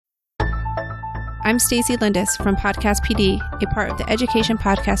I'm Stacey Lindis from Podcast PD, a part of the Education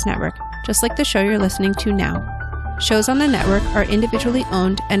Podcast Network, just like the show you're listening to now. Shows on the network are individually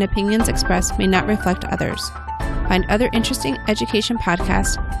owned and opinions expressed may not reflect others. Find other interesting education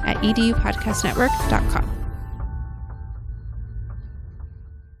podcasts at edupodcastnetwork.com.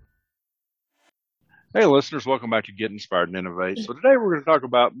 Hey listeners, welcome back to Get Inspired and Innovate. So today we're going to talk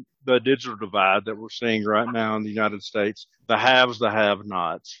about the digital divide that we're seeing right now in the United States, the haves, the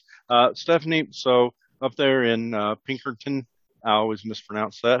have-nots. Stephanie, so up there in Pinkerton, I always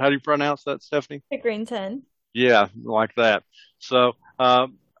mispronounce that. How do you pronounce that, Stephanie? Pickerington. Yeah, like that. So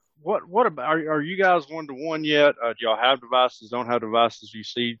what about, are you guys one-to-one yet? Do y'all have devices, don't have devices? Do you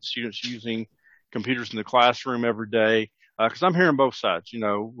see students using computers in the classroom every day? Because I'm hearing both sides. You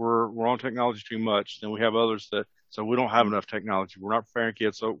know, we're on technology too much, and we have others that so we don't have enough technology. We're not preparing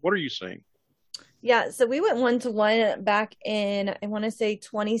kids. So what are you seeing? Yeah, so we went one-to-one back in, I want to say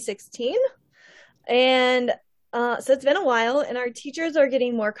 2016. And so it's been a while, and our teachers are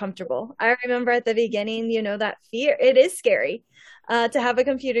getting more comfortable. I remember at the beginning, you know, that fear, it is scary to have a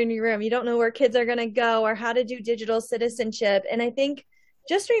computer in your room. You don't know where kids are going to go or how to do digital citizenship. And I think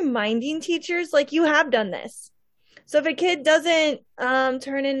just reminding teachers, like, you have done this. So if a kid doesn't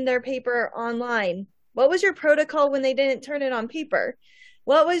turn in their paper online, what was your protocol when they didn't turn it on paper?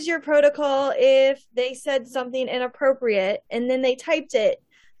 What was your protocol if they said something inappropriate and then they typed it?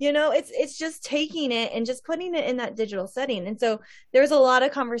 You know, it's just taking it and just putting it in that digital setting. And so there's a lot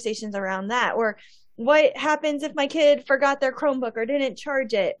of conversations around that. Or what happens if my kid forgot their Chromebook or didn't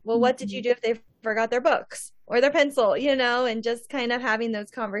charge it? Well, what did you do if they forgot their books or their pencil, you know, and just kind of having those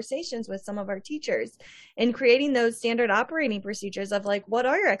conversations with some of our teachers and creating those standard operating procedures of like, what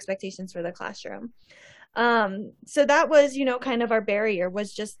are your expectations for the classroom? So that was, you know, kind of our barrier,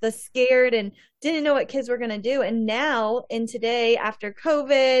 was just the scared and didn't know what kids were going to do. And now in today, after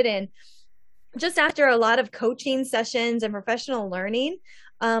COVID and just after a lot of coaching sessions and professional learning,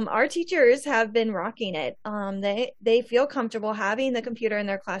 our teachers have been rocking it. They feel comfortable having the computer in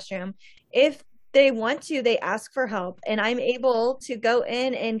their classroom. If they want to, they ask for help, and I'm able to go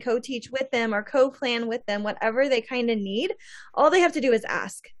in and co-teach with them or co-plan with them, whatever they kind of need. All they have to do is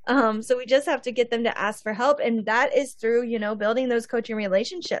ask. So we just have to get them to ask for help, and that is through, you know, building those coaching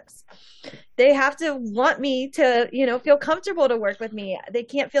relationships. They have to want me to, you know, feel comfortable to work with me. They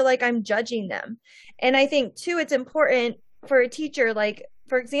can't feel like I'm judging them. And I think too, it's important for a teacher, like,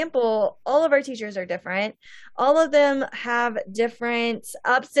 for example, all of our teachers are different. All of them have different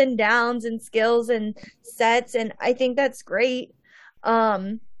ups and downs and skills and sets. And I think that's great.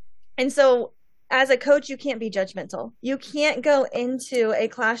 And so as a coach, you can't be judgmental. You can't go into a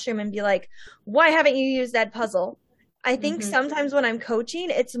classroom and be like, why haven't you used Edpuzzle? I think sometimes when I'm coaching,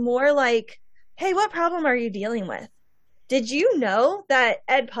 it's more like, hey, what problem are you dealing with? Did you know that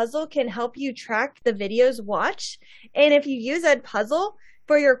Edpuzzle can help you track the videos watched? And if you use Edpuzzle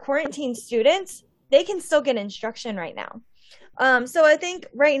for your quarantine students, they can still get instruction right now. So I think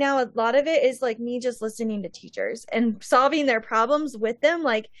right now, a lot of it is like me just listening to teachers and solving their problems with them.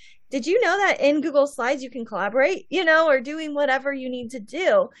 Like, did you know that in Google Slides, you can collaborate, you know, or doing whatever you need to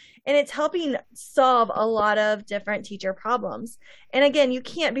do? And it's helping solve a lot of different teacher problems. And again, you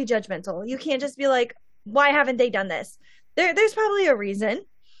can't be judgmental. You can't just be like, why haven't they done this? There's probably a reason.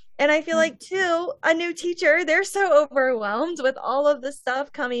 And I feel like, too, a new teacher, they're so overwhelmed with all of the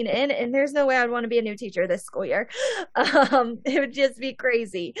stuff coming in, and there's no way I'd want to be a new teacher this school year. It would just be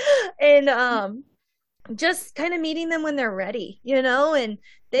crazy. And just kind of meeting them when they're ready, you know, and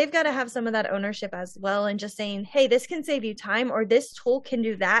they've got to have some of that ownership as well. And just saying, hey, this can save you time, or this tool can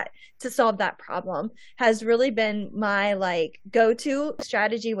do that to solve that problem, has really been my like go-to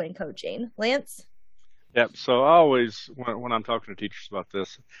strategy when coaching. Lance? Yep. So I always, when I'm talking to teachers about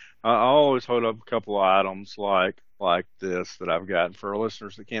this, I always hold up a couple of items like this that I've got. And for our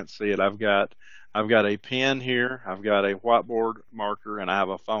listeners that can't see it, I've got a pen here, I've got a whiteboard marker, and I have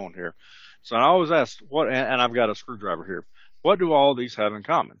a phone here. So I always ask and I've got a screwdriver here. What do all these have in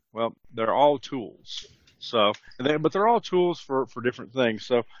common? Well, they're all tools. So, but they're all tools for different things.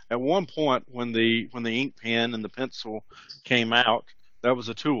 So at one point, when the ink pen and the pencil came out, that was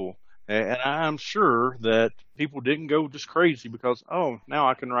a tool. And I'm sure that people didn't go just crazy because, oh, now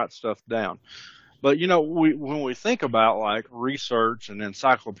I can write stuff down. But, you know, when we think about like research and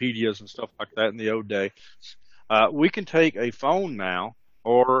encyclopedias and stuff like that in the old day, we can take a phone now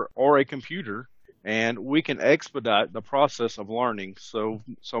or a computer, and we can expedite the process of learning so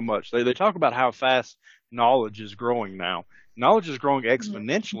much. They talk about how fast knowledge is growing now. Knowledge is growing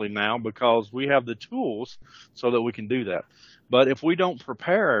exponentially now because we have the tools so that we can do that. But if we don't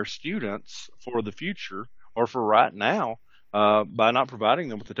prepare our students for the future or for right now, by not providing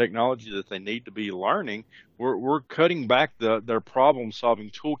them with the technology that they need to be learning, we're cutting back their problem solving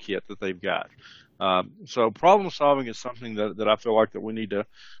toolkit that they've got. So problem solving is something that I feel like that we need to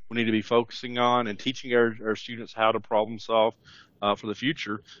be focusing on and teaching our students how to problem solve for the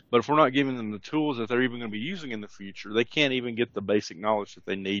future. But if we're not giving them the tools that they're even going to be using in the future, they can't even get the basic knowledge that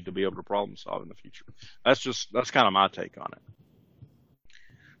they need to be able to problem solve in the future. That's kind of my take on it.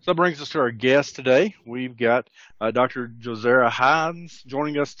 So that brings us to our guest today. We've got Dr. Josera Hines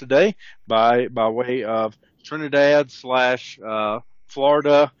joining us today by way of Trinidad /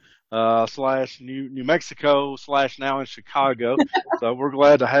 Florida / New Mexico / now in Chicago. So we're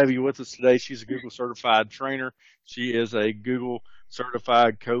glad to have you with us today. She's a Google certified trainer. She is a Google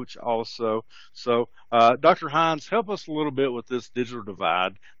certified coach also. So Dr. Hines, help us a little bit with this digital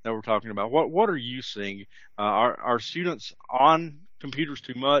divide that we're talking about. What are you seeing? Are students on computers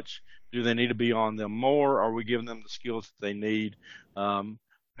too much? Do they need to be on them more? Are we giving them the skills that they need?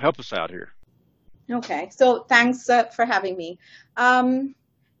 Help us out here. Okay, so thanks for having me. I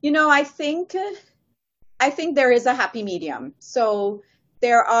think there is a happy medium. So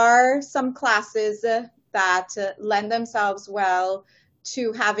there are some classes that lend themselves well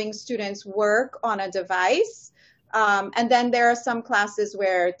to having students work on a device. And then there are some classes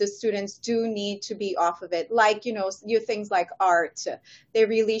where the students do need to be off of it, like, things like art. They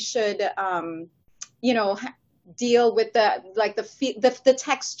really should, deal with the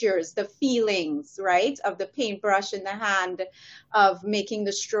textures, the feelings, right, of the paintbrush in the hand, of making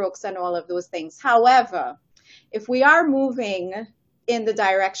the strokes and all of those things. However, if we are moving in the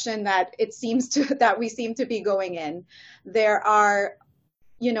direction that that we seem to be going in, there's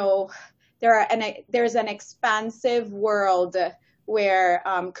an expansive world where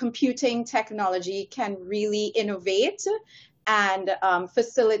computing technology can really innovate and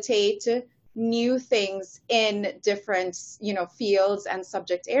facilitate new things in different, fields and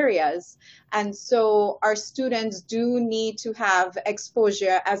subject areas. And so our students do need to have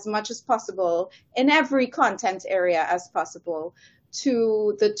exposure as much as possible in every content area as possible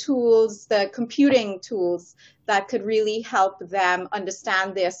to the tools, the computing tools that could really help them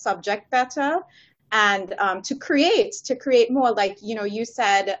understand their subject better and to create more. Like, you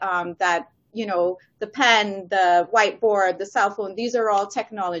said that, the pen, the whiteboard, the cell phone, these are all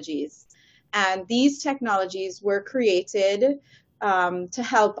technologies. And these technologies were created to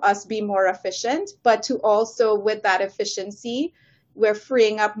help us be more efficient, but to also, with that efficiency, we're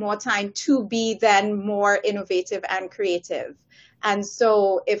freeing up more time to be then more innovative and creative. And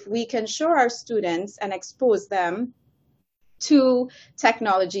so if we can show our students and expose them to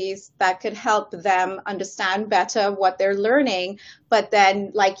technologies that could help them understand better what they're learning, but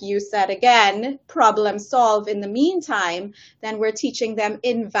then, like you said again, problem solve in the meantime, then we're teaching them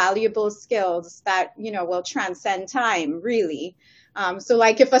invaluable skills that, will transcend time, really. So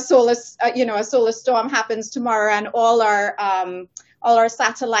like if a solar storm happens tomorrow and all our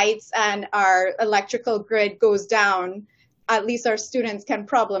satellites and our electrical grid goes down, at least our students can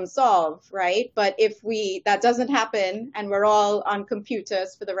problem solve, right? But if that doesn't happen and we're all on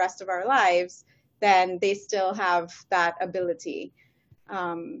computers for the rest of our lives, then they still have that ability.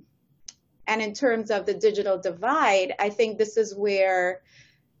 And in terms of the digital divide, I think this is where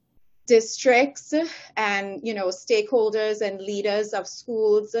districts and, stakeholders and leaders of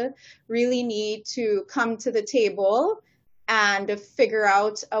schools really need to come to the table and figure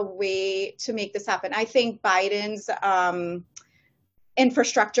out a way to make this happen. I think Biden's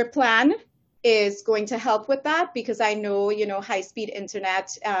infrastructure plan is going to help with that, because I know, high-speed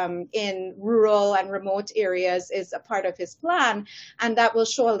internet in rural and remote areas is a part of his plan, and that will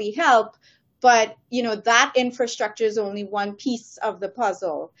surely help. But, that infrastructure is only one piece of the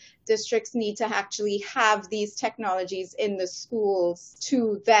puzzle. Districts need to actually have these technologies in the schools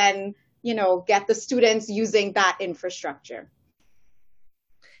to then get the students using that infrastructure.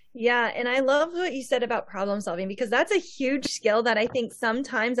 Yeah, and I love what you said about problem solving, because that's a huge skill that I think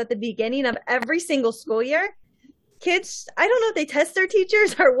sometimes at the beginning of every single school year, kids, I don't know if they test their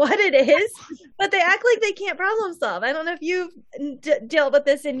teachers or what it is, but they act like they can't problem solve. I don't know if you've dealt with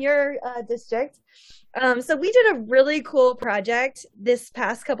this in your district. So we did a really cool project this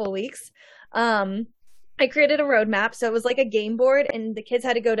past couple of weeks. I created a roadmap. So it was like a game board, and the kids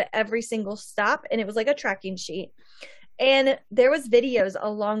had to go to every single stop, and it was like a tracking sheet. And there was videos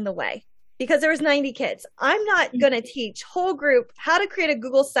along the way, because there was 90 kids. I'm not going to teach whole group how to create a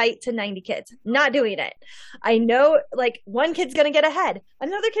Google site to 90 kids. Not doing it. I know, like, one kid's going to get ahead.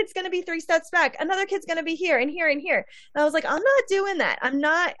 Another kid's going to be 3 steps back. Another kid's going to be here and here and here. And I was like, I'm not doing that. I'm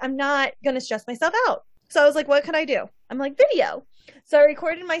not going to stress myself out. So I was like, what can I do? I'm like, video. So I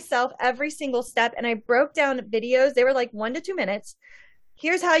recorded myself every single step and I broke down videos. They were like 1 to 2 minutes.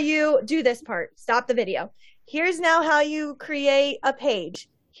 Here's how you do this part. Stop the video. Here's now how you create a page.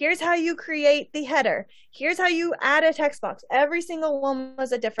 Here's how you create the header. Here's how you add a text box. Every single one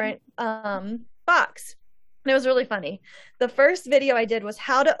was a different box. And it was really funny. The first video I did was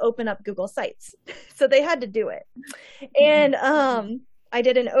how to open up Google Sites. So they had to do it. And I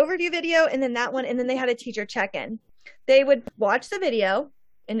did an overview video and then that one, and then they had a teacher check-in. They would watch the video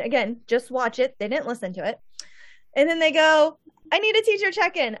and again, just watch it. They didn't listen to it. And then they go, I need a teacher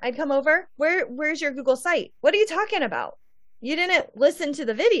check-in. I'd come over. Where's your Google site? What are you talking about? You didn't listen to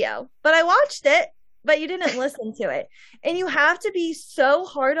the video, but I watched it, but you didn't listen to it. And you have to be so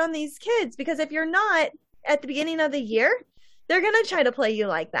hard on these kids because if you're not at the beginning of the year, they're going to try to play you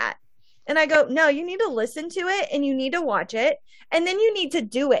like that. And I go, no, you need to listen to it and you need to watch it. And then you need to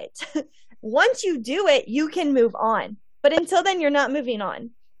do it. Once you do it, you can move on. But until then, you're not moving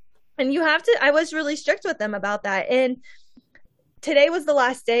on. And you have to, I was really strict with them about that. And today was the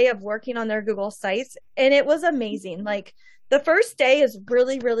last day of working on their Google Sites. And it was amazing. Like the first day is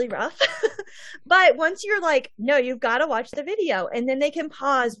really, really rough. But once you're like, no, you've got to watch the video. And then they can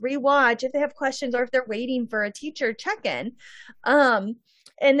pause, rewatch if they have questions or if they're waiting for a teacher check-in.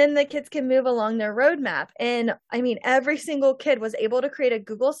 And then the kids can move along their roadmap. And I mean, every single kid was able to create a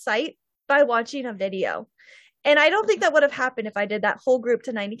Google site by watching a video. And I don't think that would have happened if I did that whole group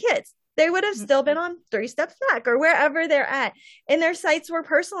to 90 kids. They would have still been on 3 Steps Back or wherever they're at. And their sites were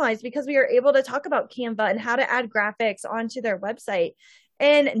personalized because we were able to talk about Canva and how to add graphics onto their website.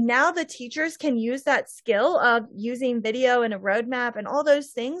 And now the teachers can use that skill of using video and a roadmap and all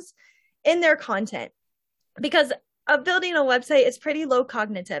those things in their content. Because of building a website is pretty low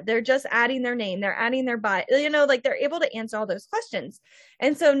cognitive. They're just adding their name, they're adding their bio, like they're able to answer all those questions.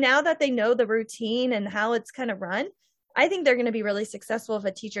 And so now that they know the routine and how it's kind of run, I think they're going to be really successful if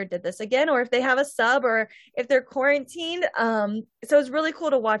a teacher did this again, or if they have a sub, or if they're quarantined. So it's really cool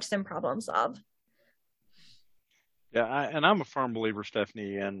to watch them problem solve. Yeah, and I'm a firm believer,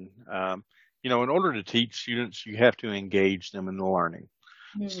 Stephanie, in in order to teach students, you have to engage them in the learning.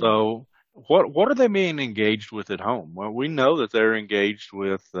 Mm-hmm. So what are they being engaged with at home? Well, we know that they're engaged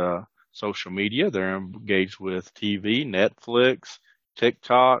with social media, they're engaged with TV, Netflix,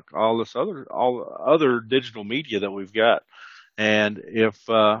 TikTok, all other digital media that we've got. And if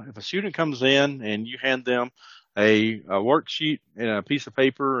a student comes in and you hand them a worksheet and a piece of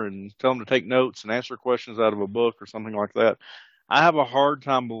paper and tell them to take notes and answer questions out of a book or something like that, I have a hard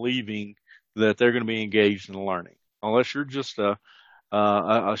time believing that they're going to be engaged in learning unless you're just a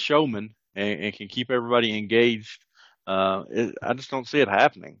showman and can keep everybody engaged. I just don't see it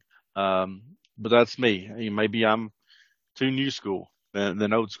happening. But that's me. Maybe I'm too new school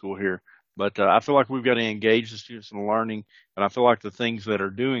than old school here. But I feel like we've got to engage the students in learning, and I feel like the things that are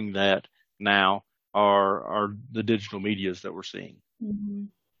doing that now are the digital medias that we're seeing. Mm-hmm.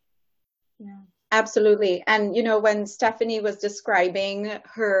 Yeah, absolutely. And, when Stephanie was describing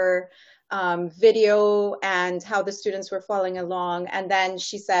her video and how the students were following along, and then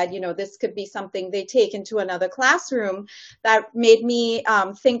she said, this could be something they take into another classroom, that made me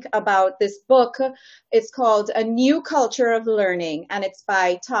think about this book. It's called A New Culture of Learning, and it's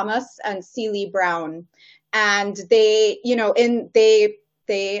by Thomas and Celie Brown. And they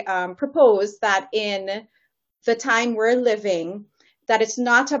propose that in the time we're living, that it's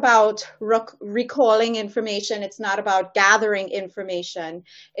not about recalling information. It's not about gathering information.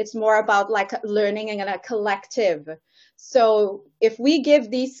 It's more about like learning in a collective. So if we give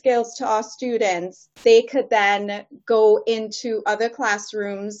these skills to our students, they could then go into other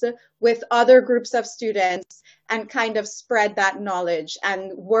classrooms with other groups of students and kind of spread that knowledge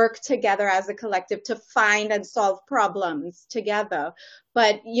and work together as a collective to find and solve problems together.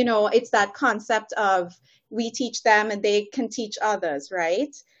 But, it's that concept of we teach them and they can teach others,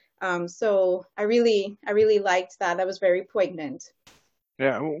 right? So I really liked that. That was very poignant.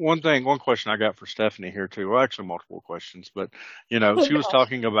 Yeah, one question I got for Stephanie here too. Well, actually multiple questions, but she was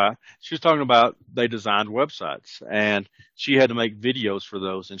talking about they designed websites and she had to make videos for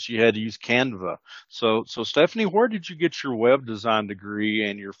those and she had to use Canva. So Stephanie, where did you get your web design degree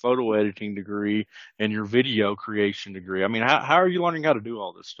and your photo editing degree and your video creation degree? I mean, how are you learning how to do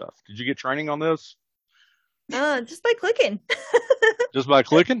all this stuff? Did you get training on this? Just by clicking. Just by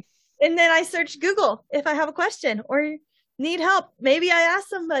clicking? And then I search Google if I have a question or need help. Maybe I ask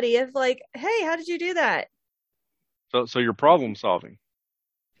somebody if hey, how did you do that? So you're problem solving.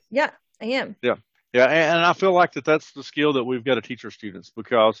 Yeah, I am. Yeah. Yeah, and I feel like that's the skill that we've got to teach our students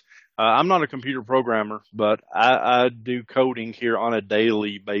because I'm not a computer programmer, but I do coding here on a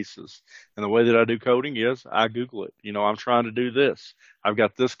daily basis. And the way that I do coding is I Google it. I'm trying to do this. I've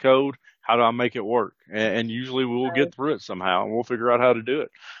got this code. How do I make it work? And usually we'll get through it somehow and we'll figure out how to do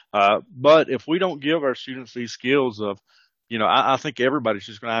it. But if we don't give our students these skills of I think everybody's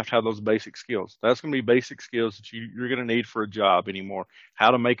just going to have those basic skills. That's going to be basic skills that you're going to need for a job anymore.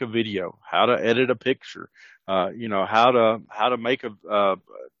 How to make a video, how to edit a picture, how to make a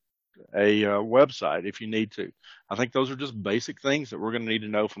website if you need to. I think those are just basic things that we're going to need to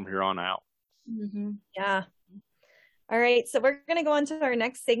know from here on out. Mm-hmm. Yeah. All right. So we're going to go on to our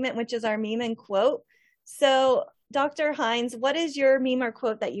next segment, which is our meme and quote. So Dr. Hines, what is your meme or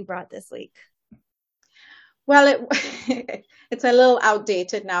quote that you brought this week? Well, it's a little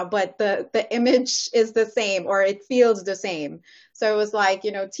outdated now, but the image is the same, or it feels the same. So it was like,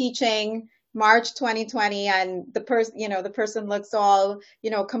 teaching March 2020, and the person looks all,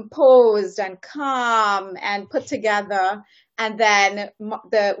 composed and calm and put together. And then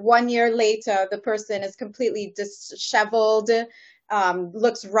the 1 year later, the person is completely disheveled,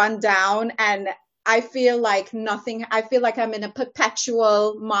 looks run down. And I feel like I'm in a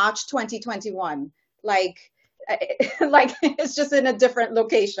perpetual March 2021. Like it's just in a different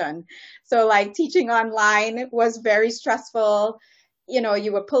location. So like teaching online was very stressful.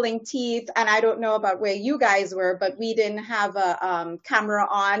 You were pulling teeth, and I don't know about where you guys were, but we didn't have a camera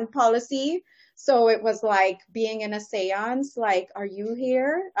on policy. So it was like being in a seance, like, are you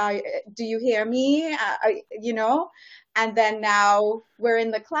here? Do you hear me? And then now we're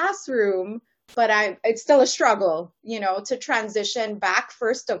in the classroom, but it's still a struggle, to transition back,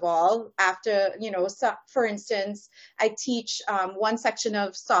 first of all, after, so for instance, I teach one section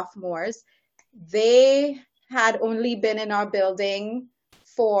of sophomores. They had only been in our building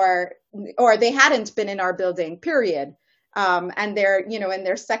they hadn't been in our building, period. And they're, in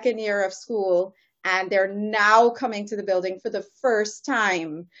their second year of school, and they're now coming to the building for the first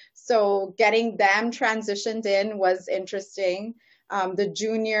time. So getting them transitioned in was interesting. The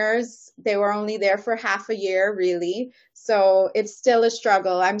juniors, they were only there for half a year, really. So it's still a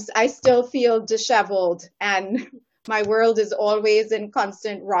struggle. I still feel disheveled, and my world is always in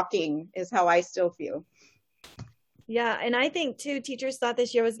constant rocking, is how I still feel. Yeah. And I think too, teachers thought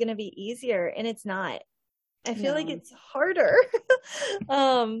this year was going to be easier, and it's not. I feel like it's harder.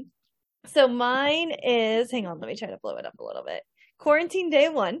 So mine is, hang on, let me try to blow it up a little bit. Quarantine day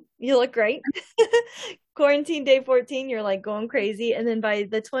 1, you look great. Quarantine day 14, you're like going crazy. And then by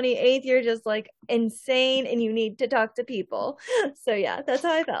the 28th, you're just like insane and you need to talk to people. So yeah, that's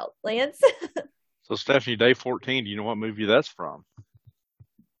how I felt. Lance? So Stephanie, day 14, do you know what movie that's from?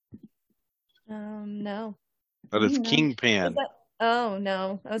 No. That is Kingpin. Oh,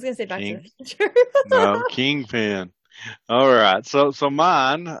 no. I was going to say Back to the Future. No, Kingpin. All right. So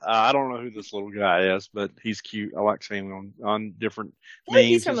mine, I don't know who this little guy is, but he's cute. I like seeing him on different memes.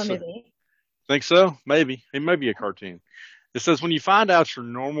 He's from a movie. Think so? Maybe. It may be a cartoon. It says, when you find out your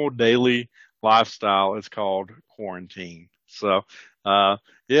normal daily lifestyle is called quarantine. So, yeah,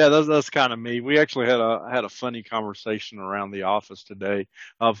 that's kind of me. We actually had a funny conversation around the office today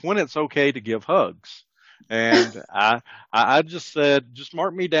of when it's okay to give hugs. And I just said, just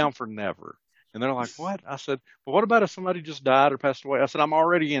mark me down for never. And they're like, what? I said, well, what about if somebody just died or passed away? I said, I'm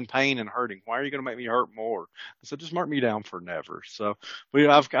already in pain and hurting. Why are you going to make me hurt more? I said, just mark me down for never. So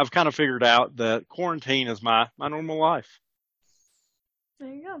I've kind of figured out that quarantine is my normal life.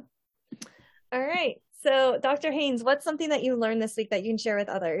 There you go. All right. So Dr. Haynes, what's something that you learned this week that you can share with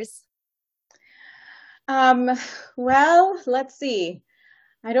others? Well, let's see.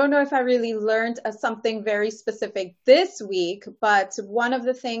 I don't know if I really learned something very specific this week, but one of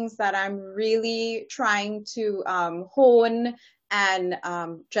the things that I'm really trying to hone and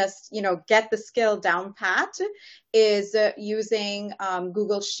just, get the skill down pat is using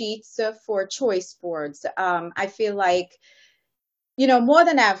Google Sheets for choice boards. I feel like, more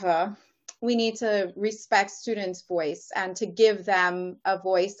than ever, we need to respect students' voice and to give them a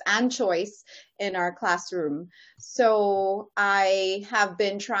voice and choice in our classroom. So I have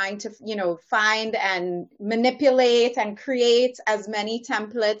been trying to, find and manipulate and create as many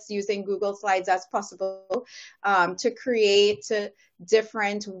templates using Google Slides as possible to create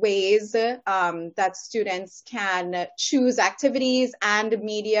different ways that students can choose activities and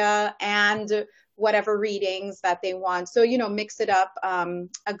media and whatever readings that they want. So, mix it up.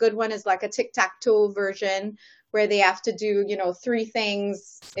 A good one is like a tic-tac-toe version where they have to do, 3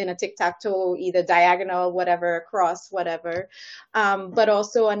 things in a tic-tac-toe, either diagonal, whatever, across, whatever. But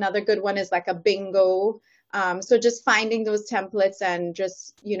also another good one is like a bingo. So just finding those templates and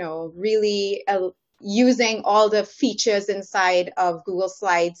just, really using all the features inside of Google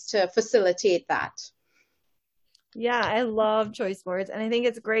Slides to facilitate that. Yeah, I love choice boards. And I think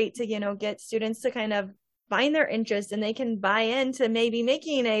it's great to, get students to kind of find their interest, and they can buy into maybe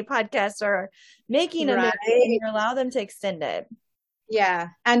making a podcast or making a movie, and you allow them to extend it. Yeah.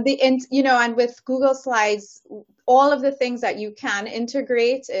 And and with Google Slides, all of the things that you can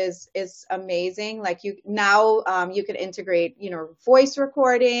integrate is amazing. Like you can integrate, voice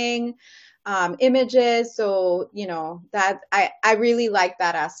recording, images. So, that I really like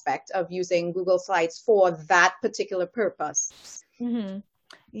that aspect of using Google Slides for that particular purpose. Mm-hmm.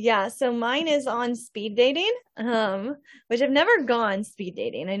 Yeah, so mine is on speed dating, which I've never gone speed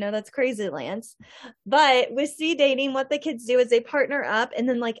dating. I know that's crazy, Lance. But with speed dating, what the kids do is they partner up, and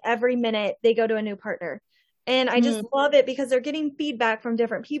then like every minute they go to a new partner. And I just love it because they're getting feedback from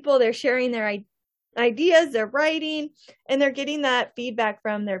different people. They're sharing their ideas, they're writing, and they're getting that feedback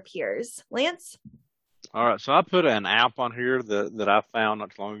from their peers. Lance? All right, so I put an app on here that I found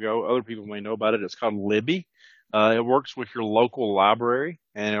not too long ago. Other people may know about it. It's called Libby. It works with your local library,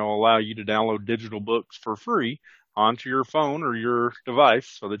 and it will allow you to download digital books for free onto your phone or your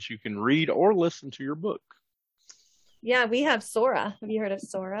device so that you can read or listen to your book. Yeah, we have Sora. Have you heard of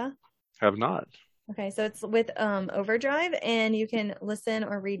Sora? Have not. Okay, so it's with Overdrive, and you can listen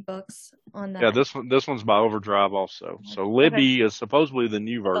or read books on that. Yeah, this one's by Overdrive also. So Libby is supposedly the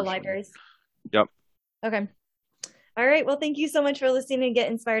new version. The libraries. Yep. Okay. All right. Well, thank you so much for listening to Get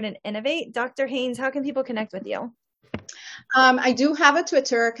Inspired and Innovate. Dr. Haynes, how can people connect with you? I do have a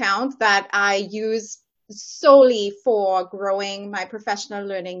Twitter account that I use solely for growing my professional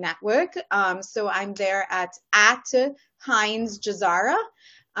learning network. So I'm there at Haynes Jazara.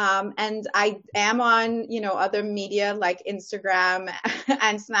 And I am on, other media like Instagram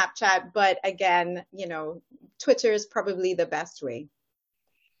and Snapchat. But again, Twitter is probably the best way.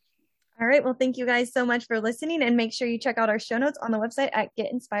 All right. Well, thank you guys so much for listening, and make sure you check out our show notes on the website at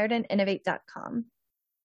getinspiredandinnovate.com.